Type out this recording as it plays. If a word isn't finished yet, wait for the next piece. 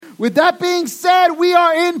With that being said, we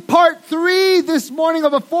are in part 3 this morning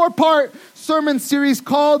of a 4-part sermon series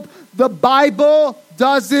called The Bible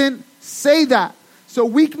Doesn't Say That. So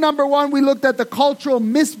week number 1, we looked at the cultural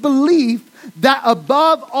misbelief that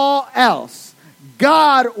above all else,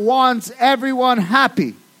 God wants everyone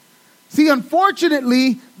happy. See,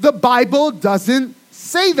 unfortunately, the Bible doesn't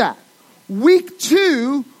say that. Week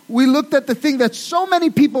 2, we looked at the thing that so many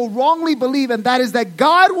people wrongly believe, and that is that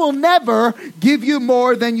God will never give you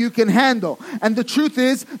more than you can handle. And the truth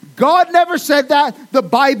is, God never said that. The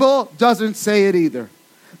Bible doesn't say it either.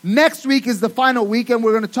 Next week is the final week, and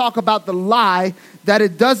we're going to talk about the lie that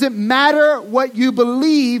it doesn't matter what you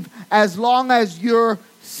believe as long as you're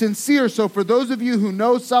sincere. So for those of you who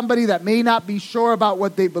know somebody that may not be sure about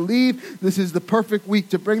what they believe, this is the perfect week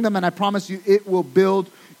to bring them, and I promise you it will build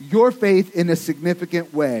your faith in a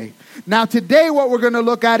significant way. Now today what we're going to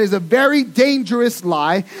look at is a very dangerous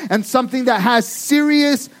lie and something that has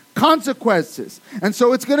serious consequences. And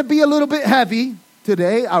so it's going to be a little bit heavy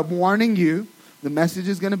today. I'm warning you. The message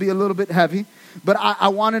is going to be a little bit heavy. But I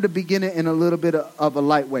wanted to begin it in a little bit of a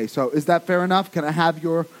light way. So is that fair enough? Can I have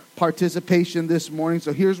your participation this morning?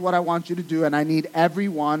 So here's what I want you to do. And I need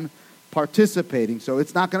everyone participating. So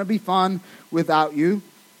it's not going to be fun without you,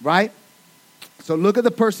 right? So look at the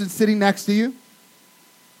person sitting next to you.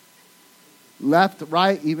 Left,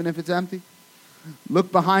 right, even if it's empty.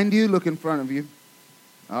 Look behind you, look in front of you.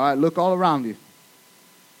 All right, look all around you.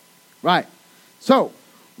 Right. So,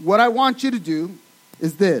 what I want you to do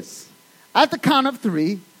is this. At the count of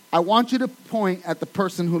 3, I want you to point at the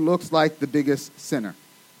person who looks like the biggest sinner.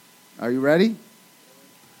 Are you ready?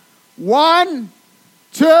 1,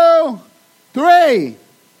 2, 3.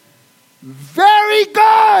 Very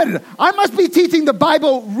good. I must be teaching the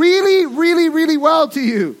Bible really, really, really well to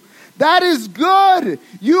you. That is good.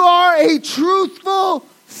 You are a truthful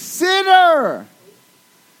sinner.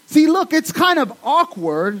 See, look, it's kind of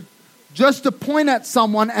awkward just to point at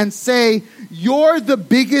someone and say, you're the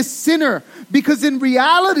biggest sinner. Because in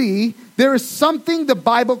reality, there is something the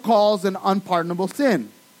Bible calls an unpardonable sin.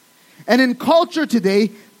 And in culture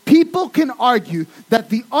today, people can argue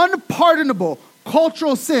that the unpardonable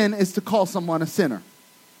cultural sin is to call someone a sinner.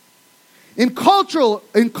 In culture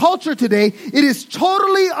today, it is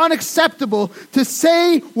totally unacceptable to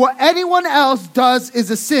say what anyone else does is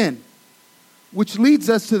a sin. Which leads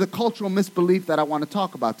us to the cultural misbelief that I want to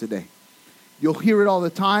talk about today. You'll hear it all the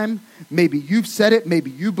time. Maybe you've said it. Maybe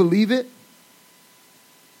you believe it.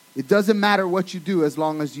 It doesn't matter what you do as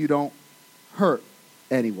long as you don't hurt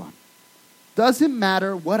anyone. Doesn't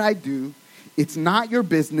matter what I do. It's not your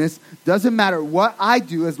business. Doesn't matter what I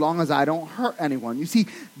do as long as I don't hurt anyone. You see,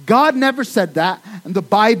 God never said that, and the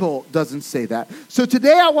Bible doesn't say that. So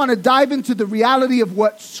today I want to dive into the reality of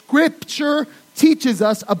what Scripture teaches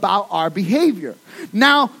us about our behavior.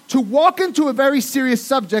 Now, to walk into a very serious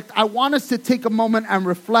subject, I want us to take a moment and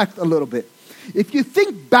reflect a little bit. If you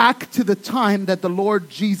think back to the time that the Lord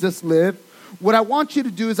Jesus lived, what I want you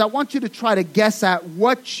to do is I want you to try to guess at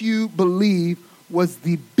what you believe was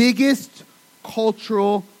the biggest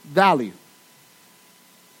cultural value.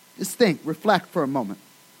 Just think, reflect for a moment.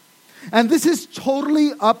 And this is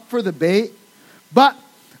totally up for debate, but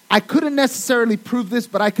I couldn't necessarily prove this,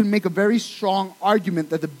 but I can make a very strong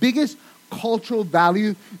argument that the biggest cultural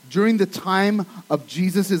value during the time of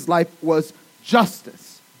Jesus' life was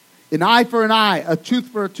justice. An eye for an eye, a tooth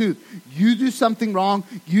for a tooth. You do something wrong,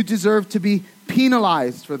 you deserve to be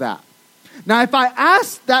penalized for that. Now, if I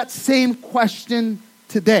ask that same question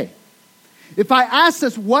today, if I ask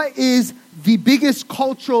us what is the biggest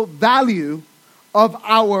cultural value of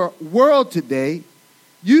our world today,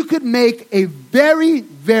 you could make a very,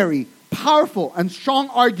 very powerful and strong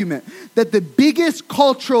argument that the biggest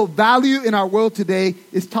cultural value in our world today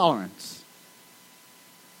is tolerance.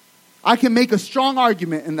 I can make a strong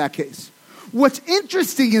argument in that case. What's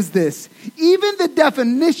interesting is this. Even the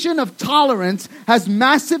definition of tolerance has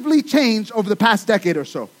massively changed over the past decade or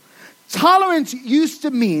so. Tolerance used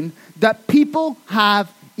to mean that people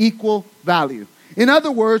have equal value. In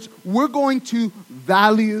other words, we're going to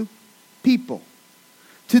value people.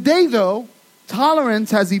 Today, though,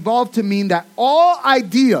 tolerance has evolved to mean that all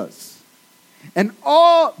ideas and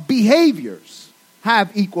all behaviors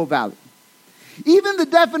have equal value. Even the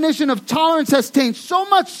definition of tolerance has changed so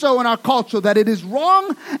much so in our culture that it is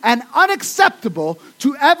wrong and unacceptable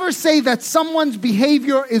to ever say that someone's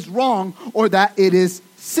behavior is wrong or that it is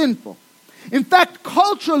sinful. In fact,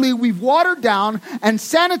 culturally, we've watered down and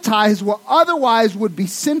sanitized what otherwise would be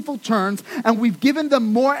sinful terms, and we've given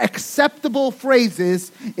them more acceptable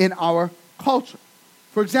phrases in our culture.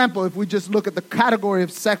 For example, if we just look at the category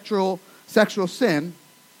of sexual sin,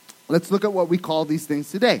 Let's look at what we call these things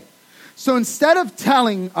today. So instead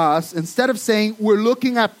of saying we're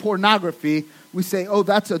looking at pornography, we say, oh,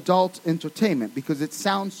 that's adult entertainment because it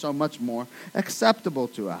sounds so much more acceptable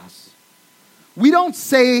to us. We don't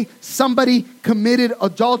say somebody committed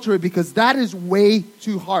adultery because that is way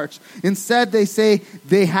too harsh. Instead, they say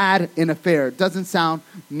they had an affair. It doesn't sound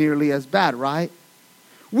nearly as bad, right?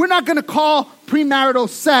 We're not going to call premarital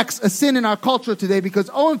sex a sin in our culture today because,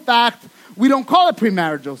 in fact, we don't call it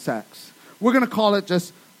premarital sex. We're going to call it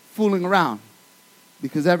just fooling around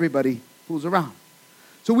because everybody fools around.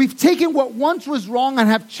 So we've taken what once was wrong and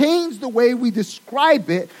have changed the way we describe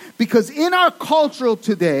it because in our culture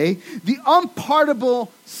today, the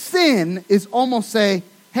unpardonable sin is almost say,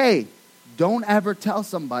 hey, don't ever tell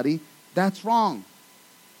somebody that's wrong.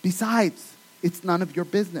 Besides, it's none of your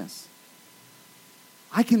business.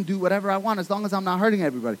 I can do whatever I want as long as I'm not hurting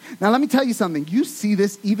everybody. Now, let me tell you something. You see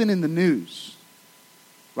this even in the news,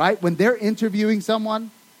 right? When they're interviewing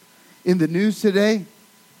someone in the news today,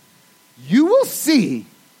 you will see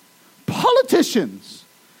politicians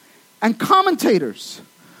and commentators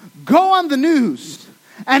go on the news,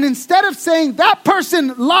 and instead of saying that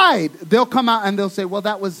person lied, they'll come out and they'll say, well,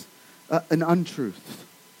 that was an untruth.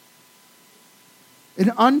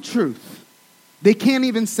 An untruth. They can't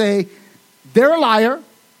even say they're a liar,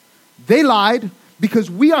 they lied,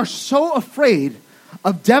 because we are so afraid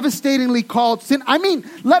of devastatingly called sin. I mean,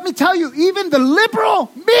 let me tell you, even the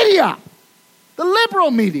liberal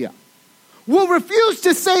media will refuse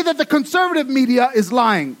to say that the conservative media is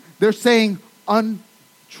lying. They're saying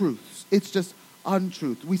untruths. It's just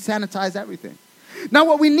untruth. We sanitize everything. Now,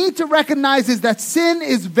 what we need to recognize is that sin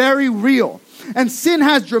is very real. And sin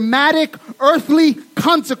has dramatic earthly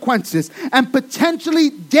consequences and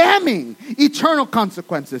potentially damning eternal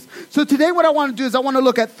consequences. So today what I want to do is I want to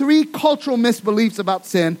look at 3 cultural misbeliefs about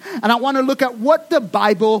sin. And I want to look at what the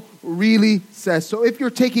Bible really says. So if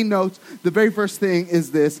you're taking notes, the very first thing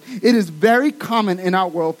is this. It is very common in our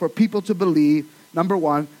world for people to believe, number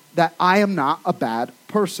 1, that I am not a bad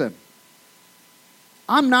person.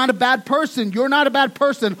 I'm not a bad person. You're not a bad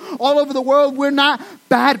person. All over the world, we're not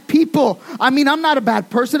bad people. I mean, I'm not a bad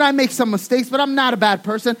person. I make some mistakes, but I'm not a bad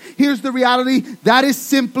person. Here's the reality. That is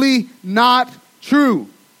simply not true.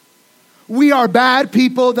 We are bad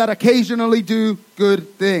people that occasionally do good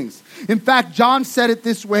things. In fact, John said it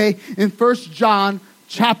this way in 1 John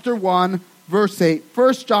chapter 1, verse 8.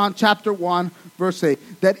 1 John chapter 1, verse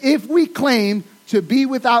 8. That if we claim to be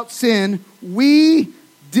without sin, we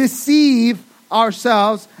deceive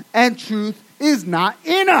ourselves and truth is not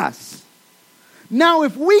in us. Now,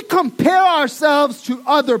 if we compare ourselves to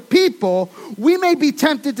other people, we may be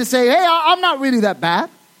tempted to say, hey, I'm not really that bad.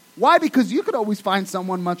 Why? Because you could always find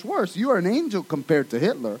someone much worse. You are an angel compared to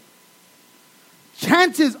Hitler.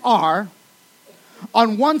 Chances are,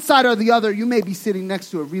 on one side or the other, you may be sitting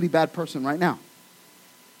next to a really bad person right now.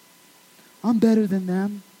 I'm better than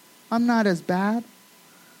them. I'm not as bad.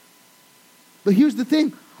 But here's the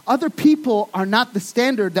thing. Other people are not the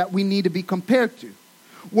standard that we need to be compared to.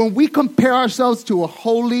 When we compare ourselves to a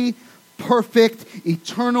holy, perfect,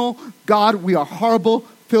 eternal God, we are horrible,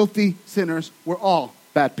 filthy sinners. We're all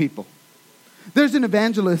bad people. There's an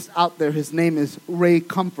evangelist out there. His name is Ray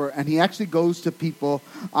Comfort, and he actually goes to people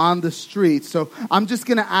on the street. So I'm just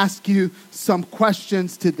going to ask you some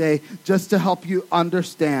questions today just to help you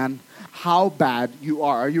understand how bad you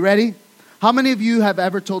are. Are you ready? How many of you have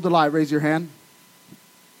ever told a lie? Raise your hand.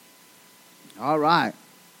 All right.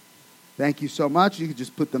 Thank you so much. You can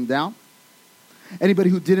just put them down.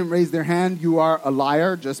 Anybody who didn't raise their hand, you are a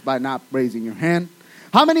liar just by not raising your hand.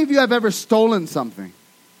 How many of you have ever stolen something?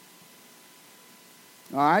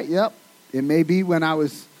 All right, yep. It may be when I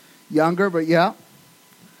was younger, but yeah.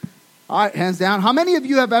 All right, hands down. How many of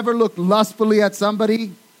you have ever looked lustfully at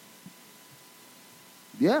somebody?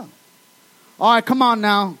 Yeah. All right, come on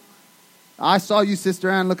now. I saw you,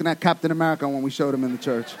 Sister Ann, looking at Captain America when we showed him in the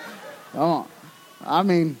church. Come on. I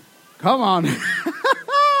mean, come on.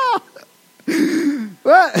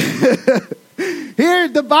 But here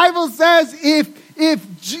the Bible says if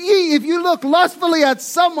you look lustfully at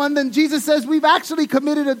someone, then Jesus says we've actually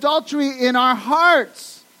committed adultery in our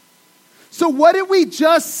hearts. So what did we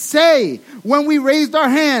just say when we raised our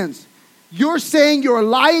hands? You're saying you're a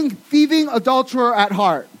lying, thieving adulterer at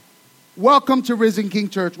heart. Welcome to Risen King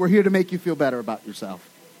Church. We're here to make you feel better about yourself.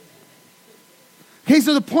 Okay,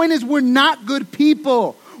 so the point is we're not good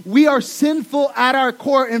people. We are sinful at our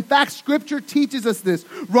core. In fact, Scripture teaches us this.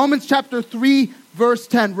 Romans chapter 3, verse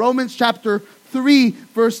 10. Romans chapter 3,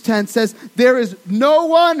 verse 10 says, there is no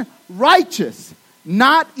one righteous,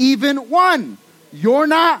 not even one. You're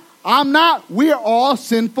not, I'm not. We are all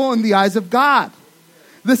sinful in the eyes of God.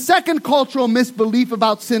 The second cultural misbelief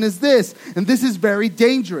about sin is this, and this is very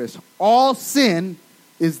dangerous. All sin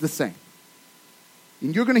is the same.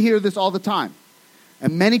 And you're going to hear this all the time.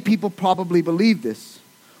 And many people probably believe this.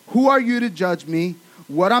 Who are you to judge me?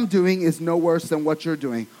 What I'm doing is no worse than what you're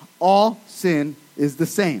doing. All sin is the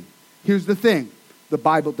same. Here's the thing. The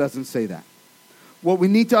Bible doesn't say that. What we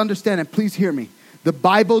need to understand, and please hear me, the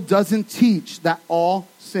Bible doesn't teach that all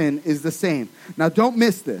sin is the same. Now don't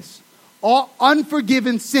miss this. All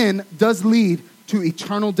unforgiven sin does lead to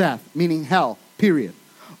eternal death, meaning hell, period.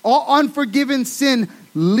 All unforgiven sin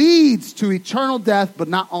leads to eternal death, but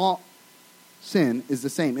not all sin is the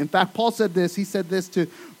same. In fact, Paul said this. He said this to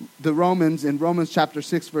the Romans in Romans chapter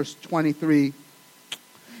 6, verse 23.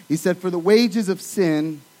 He said, for the wages of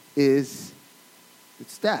sin it's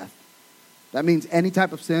death. That means any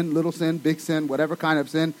type of sin, little sin, big sin, whatever kind of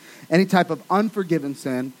sin, any type of unforgiven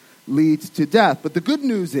sin leads to death. But the good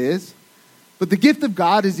news is, but the gift of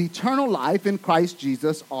God is eternal life in Christ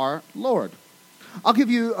Jesus our Lord. I'll give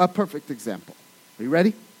you a perfect example. Are you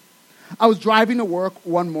ready? I was driving to work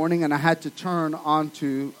one morning and I had to turn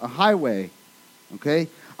onto a highway. Okay?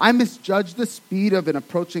 I misjudged the speed of an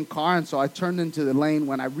approaching car, and so I turned into the lane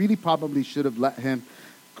when I really probably should have let him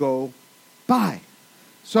go by.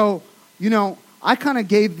 So, I kind of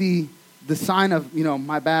gave the sign of,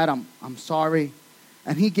 my bad, I'm sorry.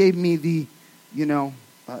 And he gave me the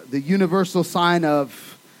universal sign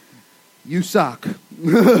of, you suck.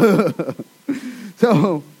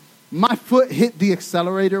 So my foot hit the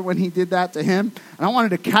accelerator when he did that to him. And I wanted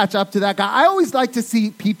to catch up to that guy. I always like to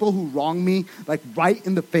see people who wrong me, like right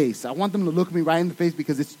in the face. I want them to look me right in the face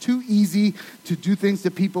because it's too easy to do things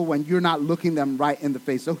to people when you're not looking them right in the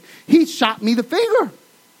face. So he shot me the finger.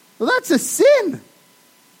 Well, that's a sin.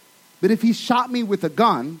 But if he shot me with a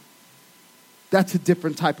gun, that's a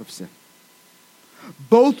different type of sin.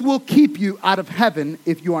 Both will keep you out of heaven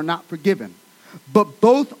if you are not forgiven. But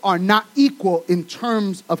both are not equal in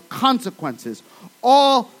terms of consequences.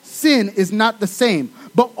 All sin is not the same.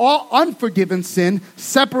 But all unforgiven sin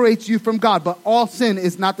separates you from God. But all sin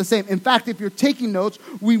is not the same. In fact, if you're taking notes,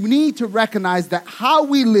 we need to recognize that how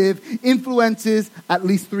we live influences at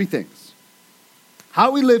least three things.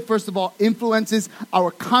 How we live, first of all, influences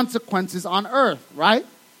our consequences on earth, right?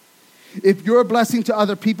 If you're a blessing to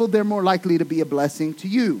other people, they're more likely to be a blessing to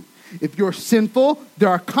you. If you're sinful, there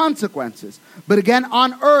are consequences. But again,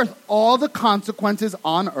 on earth, all the consequences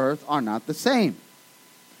on earth are not the same.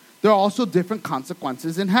 There are also different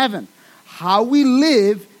consequences in heaven. How we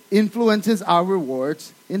live influences our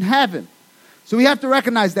rewards in heaven. So we have to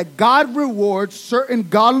recognize that God rewards certain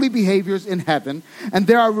godly behaviors in heaven, and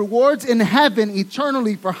there are rewards in heaven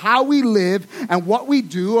eternally for how we live and what we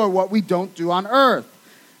do or what we don't do on earth.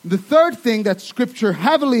 The third thing that Scripture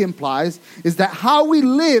heavily implies is that how we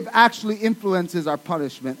live actually influences our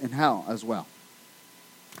punishment in hell as well.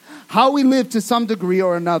 How we live to some degree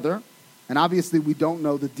or another, and obviously we don't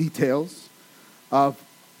know the details of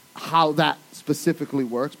how that specifically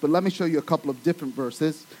works, but let me show you a couple of different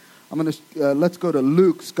verses. Let's go to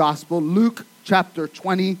Luke's Gospel, Luke chapter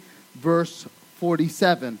 20, verse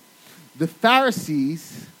 47. The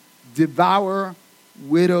Pharisees devour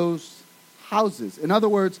widows' houses. In other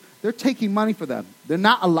words, they're taking money for them. They're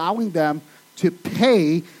not allowing them to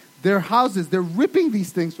pay their houses. They're ripping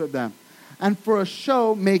these things from them. And for a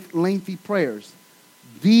show, make lengthy prayers.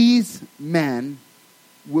 These men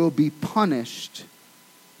will be punished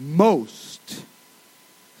most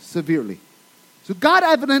severely. So God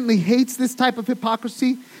evidently hates this type of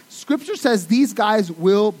hypocrisy. Scripture says these guys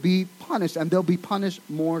will be punished, and they'll be punished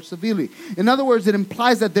more severely. In other words, it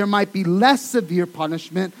implies that there might be less severe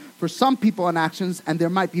punishment for some people and actions, and there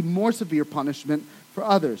might be more severe punishment for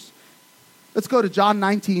others. Let's go to John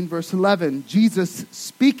 19, verse 11. Jesus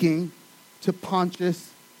speaking to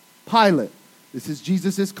Pontius Pilate. This is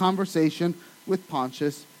Jesus' conversation with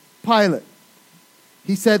Pontius Pilate.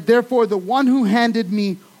 He said, therefore, the one who handed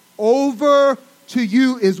me over to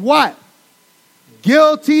you is what?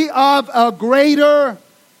 Guilty of a greater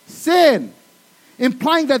sin.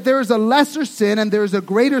 Implying that there is a lesser sin and there is a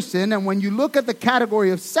greater sin. And when you look at the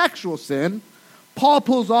category of sexual sin, Paul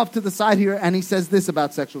pulls off to the side here and he says this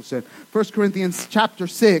about sexual sin. 1 Corinthians chapter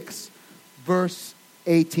 6, verse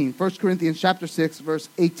 18. 1 Corinthians chapter 6, verse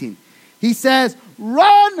 18. He says,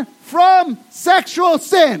 run from sexual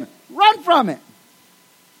sin. Run from it.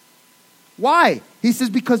 Why? He says,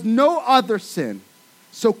 because no other sin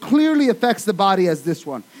so clearly affects the body as this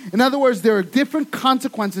one. In other words, there are different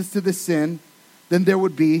consequences to this sin than there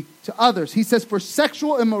would be to others. He says, for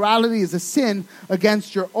sexual immorality is a sin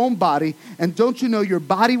against your own body. And don't you know your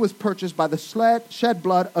body was purchased by the shed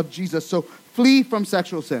blood of Jesus? So flee from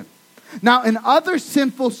sexual sin. Now, in other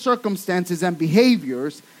sinful circumstances and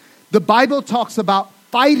behaviors, the Bible talks about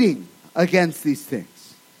fighting against these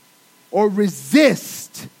things or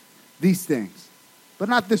resist these things, but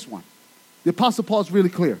not this one. The Apostle Paul is really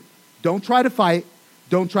clear. Don't try to fight.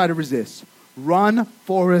 Don't try to resist. Run,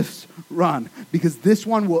 Forrest, run. Because this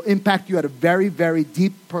one will impact you at a very, very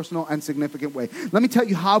deep, personal, and significant way. Let me tell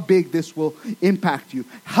you how big this will impact you.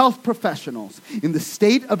 Health professionals in the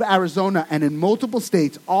state of Arizona and in multiple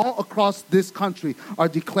states all across this country are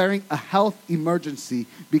declaring a health emergency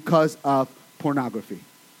because of pornography,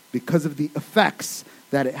 because of the effects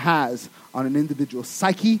that it has on an individual's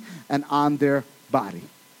psyche and on their body.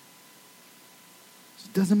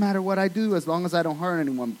 It doesn't matter what I do as long as I don't hurt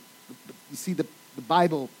anyone. You see, the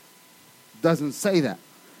Bible doesn't say that.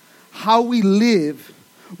 How we live,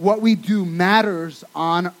 what we do matters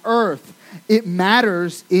on earth. It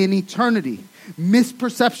matters in eternity.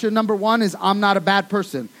 Misperception number one is I'm not a bad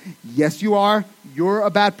person. Yes, you are. You're a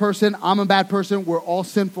bad person. I'm a bad person. We're all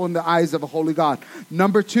sinful in the eyes of a holy God.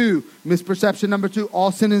 Number two, misperception number two,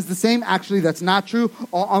 all sin is the same. Actually, that's not true.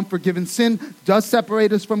 All unforgiven sin does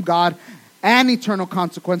separate us from God and eternal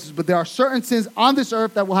consequences, but there are certain sins on this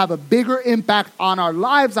earth that will have a bigger impact on our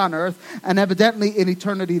lives on earth, and evidently in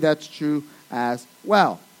eternity that's true as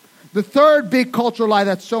well. The third big cultural lie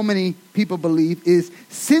that so many people believe is,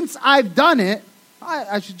 since I've done it,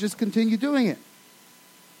 I should just continue doing it.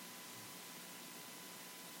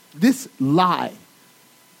 This lie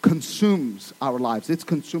consumes our lives. It's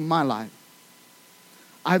consumed my life.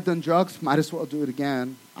 I've done drugs, might as well do it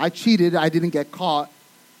again. I cheated, I didn't get caught.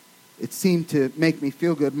 It seemed to make me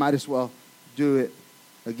feel good. Might as well do it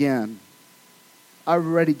again. I've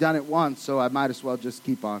already done it once, so I might as well just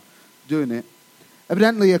keep on doing it.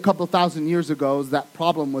 Evidently, a couple thousand years ago, that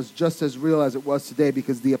problem was just as real as it was today,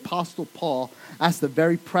 because the Apostle Paul asked a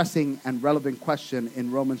very pressing and relevant question in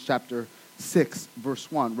Romans chapter 6,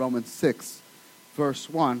 verse 1. Romans 6, verse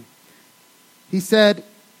 1. He said,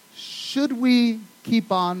 should we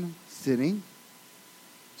keep on sinning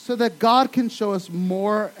so that God can show us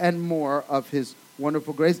more and more of his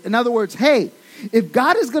wonderful grace? In other words, hey, if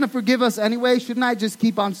God is going to forgive us anyway, shouldn't I just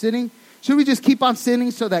keep on sinning? Should we just keep on sinning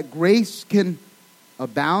so that grace can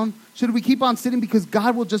abound? Should we keep on sinning because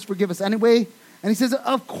God will just forgive us anyway? And he says,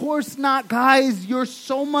 of course not, guys. You're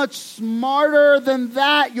so much smarter than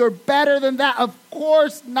that. You're better than that. Of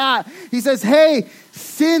course not. He says, hey,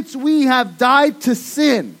 since we have died to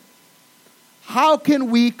sin, how can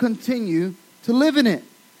we continue to live in it?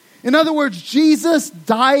 In other words, Jesus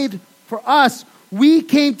died for us. We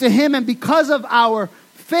came to him, and because of our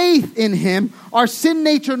faith in him, our sin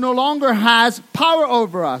nature no longer has power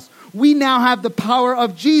over us. We now have the power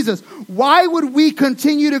of Jesus. Why would we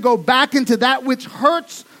continue to go back into that which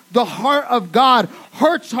hurts the heart of God,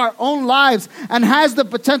 hurts our own lives, and has the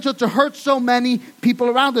potential to hurt so many people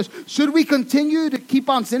around us? Should we continue to keep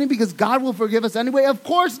on sinning because God will forgive us anyway? Of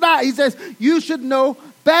course not. He says, you should know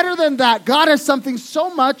better than that. God has something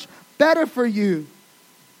so much better for you.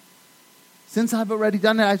 Since I've already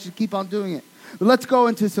done it, I should keep on doing it. But let's go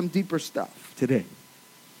into some deeper stuff today.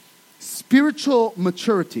 Spiritual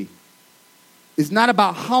maturity is not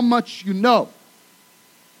about how much you know.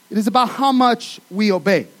 It is about how much we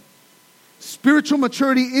obey. Spiritual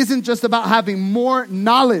maturity isn't just about having more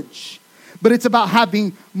knowledge, but it's about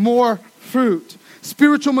having more fruit.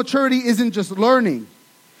 Spiritual maturity isn't just learning.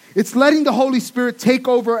 It's letting the Holy Spirit take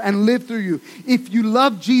over and live through you. If you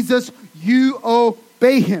love Jesus, you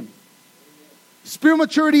obey him. Spiritual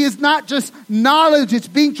maturity is not just knowledge. It's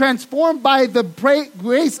being transformed by the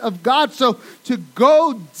grace of God. So to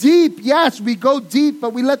go deep, yes, we go deep,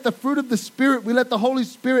 but we let the fruit of the Spirit, we let the Holy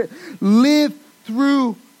Spirit live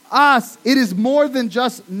through us. It is more than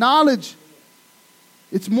just knowledge.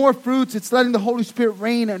 It's more fruits. It's letting the Holy Spirit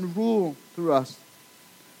reign and rule through us.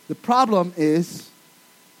 The problem is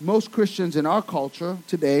most Christians in our culture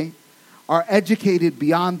today are educated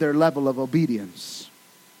beyond their level of obedience.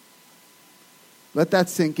 Let that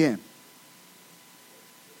sink in.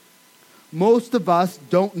 Most of us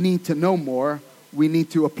don't need to know more. We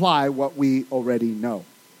need to apply what we already know.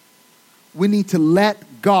 We need to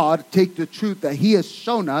let God take the truth that he has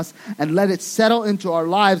shown us and let it settle into our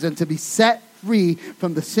lives, and to be set free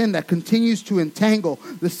from the sin that continues to entangle,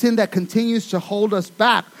 the sin that continues to hold us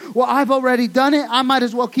back. Well, I've already done it. I might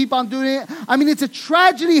as well keep on doing it. I mean, it's a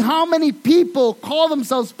tragedy how many people call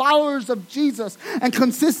themselves followers of Jesus and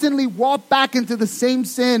consistently walk back into the same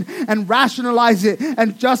sin and rationalize it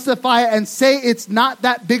and justify it and say it's not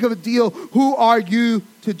that big of a deal. Who are you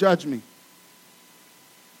to judge me?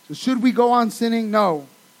 So should we go on sinning? No,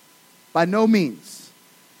 by no means.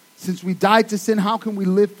 Since we died to sin, how can we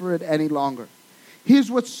live for it any longer?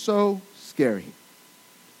 Here's what's so scary,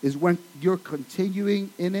 is when you're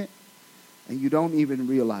continuing in it and you don't even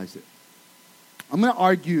realize it. I'm going to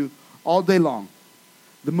argue all day long.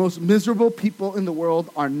 The most miserable people in the world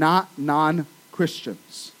are not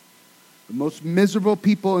non-Christians. The most miserable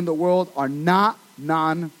people in the world are not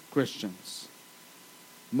non-Christians.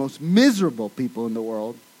 The most miserable people in the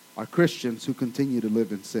world are Christians who continue to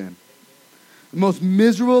live in sin. The most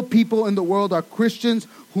miserable people in the world are Christians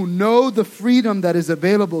who know the freedom that is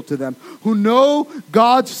available to them, who know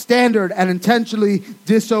God's standard and intentionally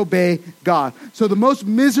disobey God. So the most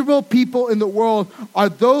miserable people in the world are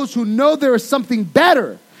those who know there is something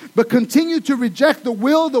better, but continue to reject the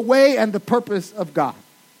will, the way, and the purpose of God.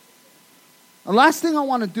 The last thing I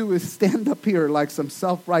want to do is stand up here like some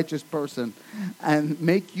self-righteous person and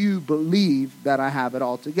make you believe that I have it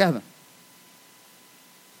all together.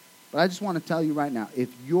 But I just want to tell you right now, if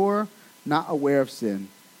you're not aware of sin,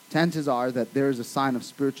 chances are that there is a sign of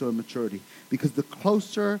spiritual immaturity. Because the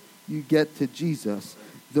closer you get to Jesus,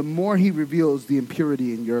 the more he reveals the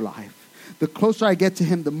impurity in your life. The closer I get to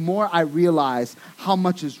him, the more I realize how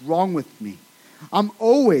much is wrong with me. I'm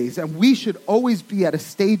always, and we should always be at a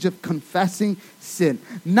stage of confessing sin.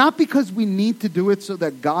 Not because we need to do it so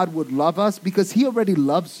that God would love us, because he already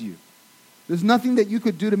loves you. There's nothing that you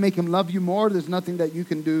could do to make him love you more. There's nothing that you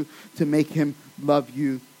can do to make him love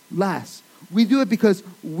you less. We do it because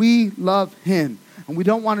we love him, and we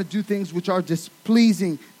don't want to do things which are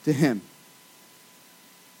displeasing to him.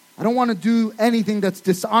 I don't want to do anything that's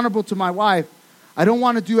dishonorable to my wife. I don't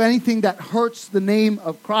want to do anything that hurts the name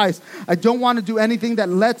of Christ. I don't want to do anything that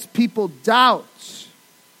lets people doubt.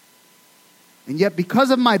 And yet,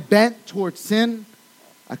 because of my bent towards sin,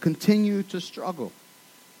 I continue to struggle.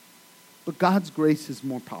 But God's grace is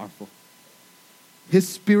more powerful. His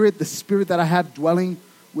Spirit, the Spirit that I have dwelling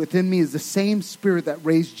within me, is the same Spirit that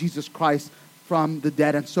raised Jesus Christ from the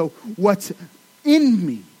dead. And so what's in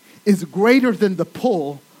me is greater than the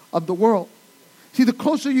pull of the world. See, the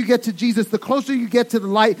closer you get to Jesus, the closer you get to the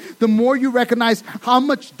light, the more you recognize how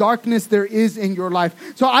much darkness there is in your life.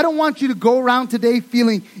 So I don't want you to go around today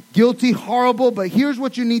feeling guilty, horrible, but here's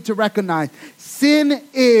what you need to recognize. Sin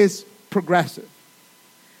is progressive.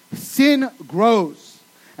 Sin grows.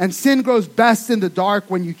 And sin grows best in the dark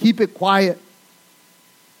when you keep it quiet.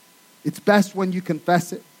 It's best when you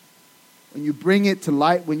confess it. When you bring it to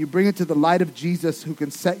light, when you bring it to the light of Jesus who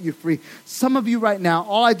can set you free. Some of you right now,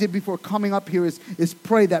 all I did before coming up here is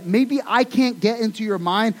pray that maybe I can't get into your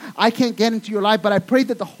mind, I can't get into your life, but I pray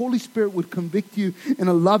that the Holy Spirit would convict you in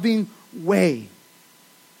a loving way.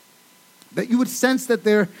 That you would sense that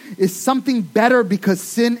there is something better because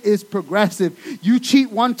sin is progressive. You cheat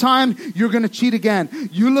one time, you're going to cheat again.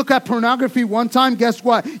 You look at pornography one time, guess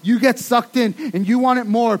what? You get sucked in and you want it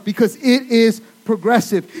more because it is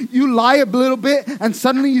progressive. You lie a little bit and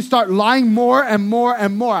suddenly you start lying more and more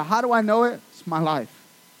and more. How do I know it? It's my life.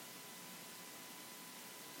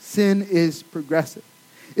 Sin is progressive.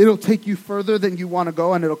 It'll take you further than you want to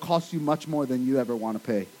go, and it'll cost you much more than you ever want to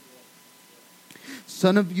pay.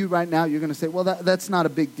 Some of you right now, you're going to say, well, that's not a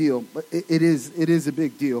big deal. But it is a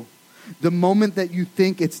big deal. The moment that you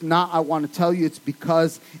think it's not, I want to tell you it's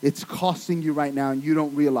because it's costing you right now and you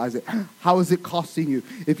don't realize it. How is it costing you?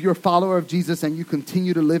 If you're a follower of Jesus and you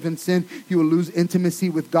continue to live in sin, you will lose intimacy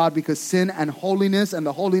with God because sin and the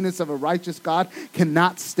holiness of a righteous God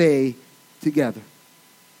cannot stay together.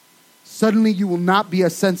 Suddenly you will not be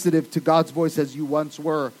as sensitive to God's voice as you once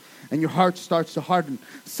were. And your heart starts to harden.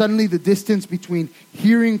 Suddenly the distance between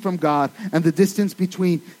hearing from God and the distance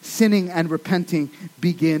between sinning and repenting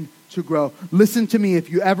begin to grow. Listen to me, if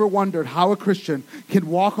you ever wondered how a Christian can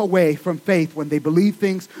walk away from faith when they believe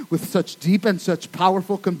things with such deep and such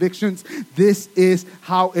powerful convictions, this is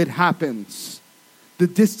how it happens. The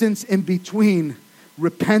distance in between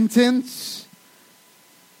repentance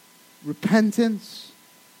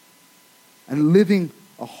and living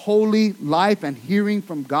a holy life and hearing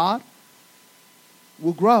from God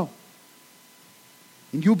will grow.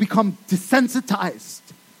 And you'll become desensitized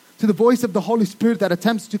to the voice of the Holy Spirit that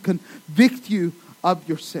attempts to convict you of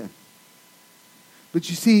your sin.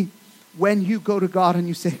 But you see, when you go to God and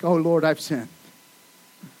you say, oh Lord, I've sinned.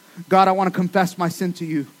 God, I want to confess my sin to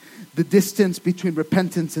you. The distance between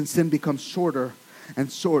repentance and sin becomes shorter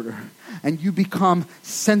and shorter. And you become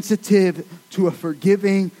sensitive to a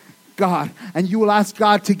forgiving God, and you will ask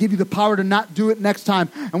God to give you the power to not do it next time.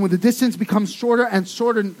 And when the distance becomes shorter and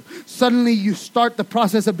shorter, suddenly you start the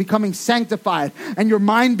process of becoming sanctified, and your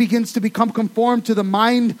mind begins to become conformed to the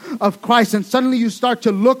mind of Christ. And suddenly you start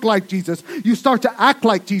to look like Jesus. You start to act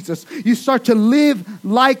like Jesus. You start to live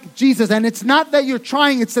like Jesus. And it's not that you're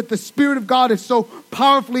trying, it's that the Spirit of God is so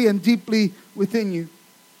powerfully and deeply within you.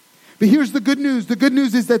 But here's the good news. The good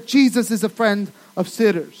news is that Jesus is a friend of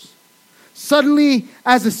sinners. Suddenly,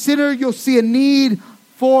 as a sinner, you'll see a need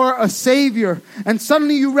for a Savior. And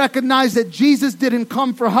suddenly you recognize that Jesus didn't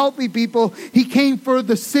come for healthy people. He came for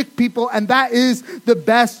the sick people. And that is the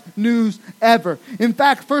best news ever. In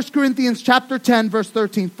fact, 1 Corinthians chapter 10, verse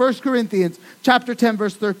 13. 1 Corinthians chapter 10,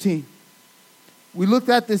 verse 13. We looked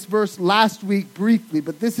at this verse last week briefly,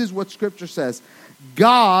 but this is what Scripture says.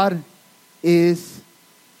 God is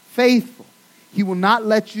faithful. He will not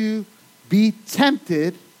let you be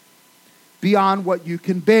tempted beyond what you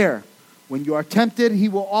can bear. When you are tempted, He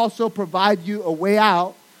will also provide you a way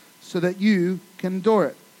out so that you can endure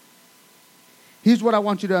it. Here's what I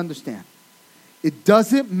want you to understand. It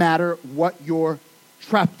doesn't matter what you're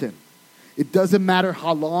trapped in. It doesn't matter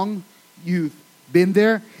how long you've been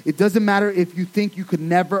there. It doesn't matter if you think you could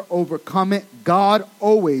never overcome it. God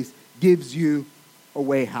always gives you a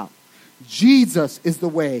way out. Jesus is the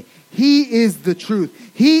way. He is the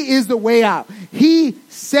truth. He is the way out. He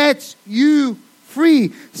sets you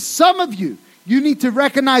free. Some of you need to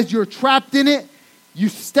recognize you're trapped in it. You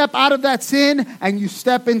step out of that sin and you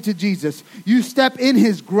step into Jesus. You step in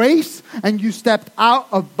His grace and you step out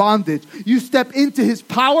of bondage. You step into His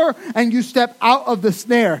power and you step out of the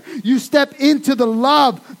snare. You step into the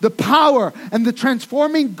love, the power, and the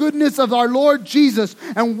transforming goodness of our Lord Jesus.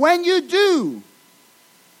 And when you do,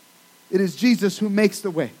 it is Jesus who makes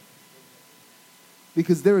the way.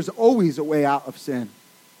 Because there is always a way out of sin.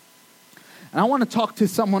 And I want to talk to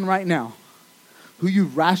someone right now who you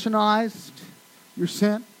rationalized your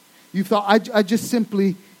sin. You thought, I just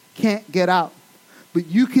simply can't get out. But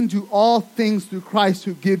you can do all things through Christ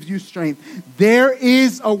who gives you strength. There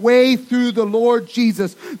is a way through the Lord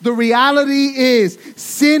Jesus. The reality is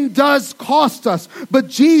sin does cost us, but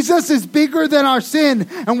Jesus is bigger than our sin.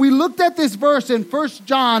 And we looked at this verse in 1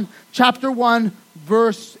 John chapter 1,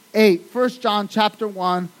 verse 8. 1 John chapter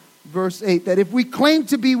 1, verse 8. That if we claim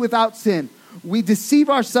to be without sin, we deceive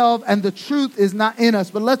ourselves and the truth is not in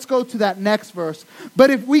us. But let's go to that next verse.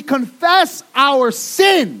 But if we confess our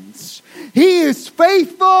sins, He is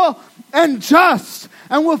faithful and just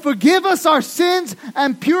and will forgive us our sins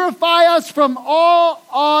and purify us from all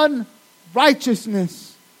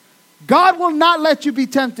unrighteousness. God will not let you be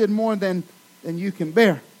tempted more than you can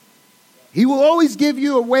bear. He will always give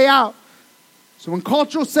you a way out. So when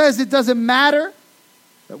culture says it doesn't matter,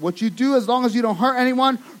 that what you do, as long as you don't hurt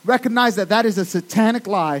anyone, recognize that that is a satanic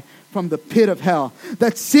lie from the pit of hell.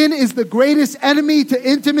 That sin is the greatest enemy to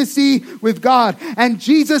intimacy with God. And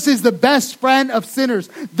Jesus is the best friend of sinners.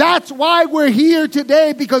 That's why we're here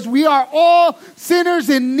today, because we are all sinners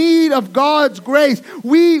in need of God's grace.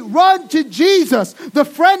 We run to Jesus, the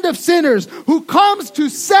friend of sinners, who comes to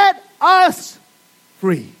set us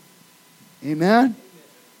free. Amen?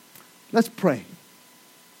 Let's pray.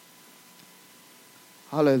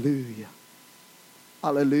 Hallelujah.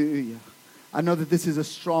 Hallelujah. I know that this is a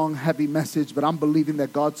strong, heavy message, but I'm believing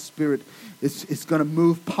that God's Spirit is going to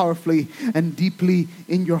move powerfully and deeply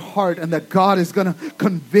in your heart, and that God is going to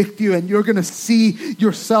convict you, and you're going to see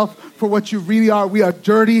yourself for what you really are. We are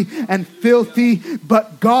dirty and filthy,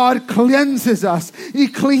 but God cleanses us. He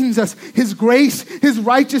cleans us. His grace, His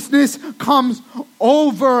righteousness comes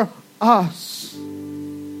over us.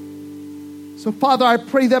 So, Father, I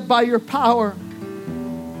pray that by your power,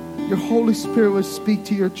 your Holy Spirit will speak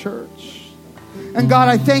to your church. And God,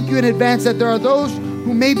 I thank you in advance that there are those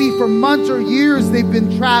who maybe for months or years they've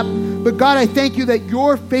been trapped. But God, I thank you that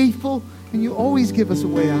you're faithful and you always give us a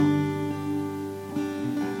way out.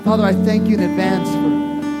 Father, I thank you in advance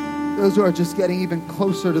for those who are just getting even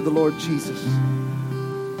closer to the Lord Jesus.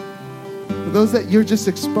 For those that you're just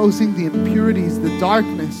exposing the impurities, the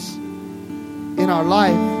darkness in our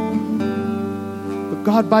life. But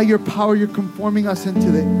God, by your power, you're conforming us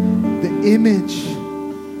into the image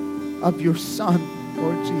of your Son,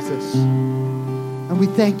 Lord Jesus. And we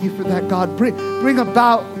thank you for that, God. Bring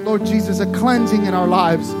about, Lord Jesus, a cleansing in our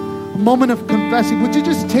lives. A moment of confessing. Would you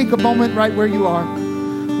just take a moment right where you are?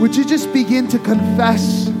 Would you just begin to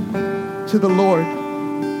confess to the Lord?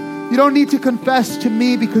 You don't need to confess to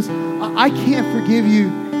me because I can't forgive you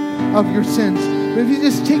of your sins. But if you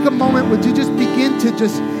just take a moment, would you just begin to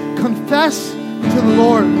just confess to the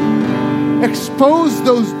Lord? Expose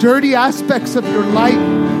those dirty aspects of your life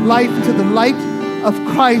to the light of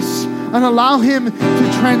Christ and allow Him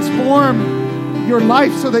to transform your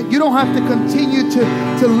life so that you don't have to continue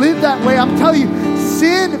to live that way. I'm telling you,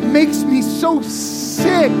 sin makes me so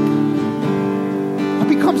sick. I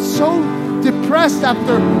become so depressed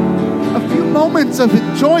after a few moments of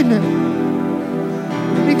enjoyment.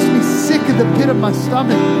 It makes me sick in the pit of my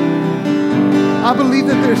stomach. I believe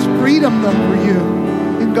that there's freedom though for you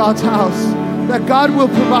in God's house. That God will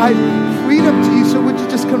provide freedom to you. So would you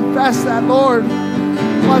just confess that, Lord?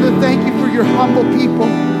 Father, thank you for your humble people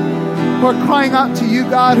who are crying out to you,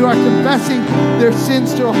 God, who are confessing their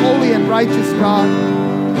sins to a holy and righteous God.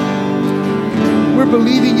 We're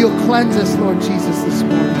believing you'll cleanse us, Lord Jesus, this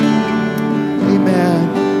morning.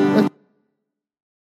 Amen.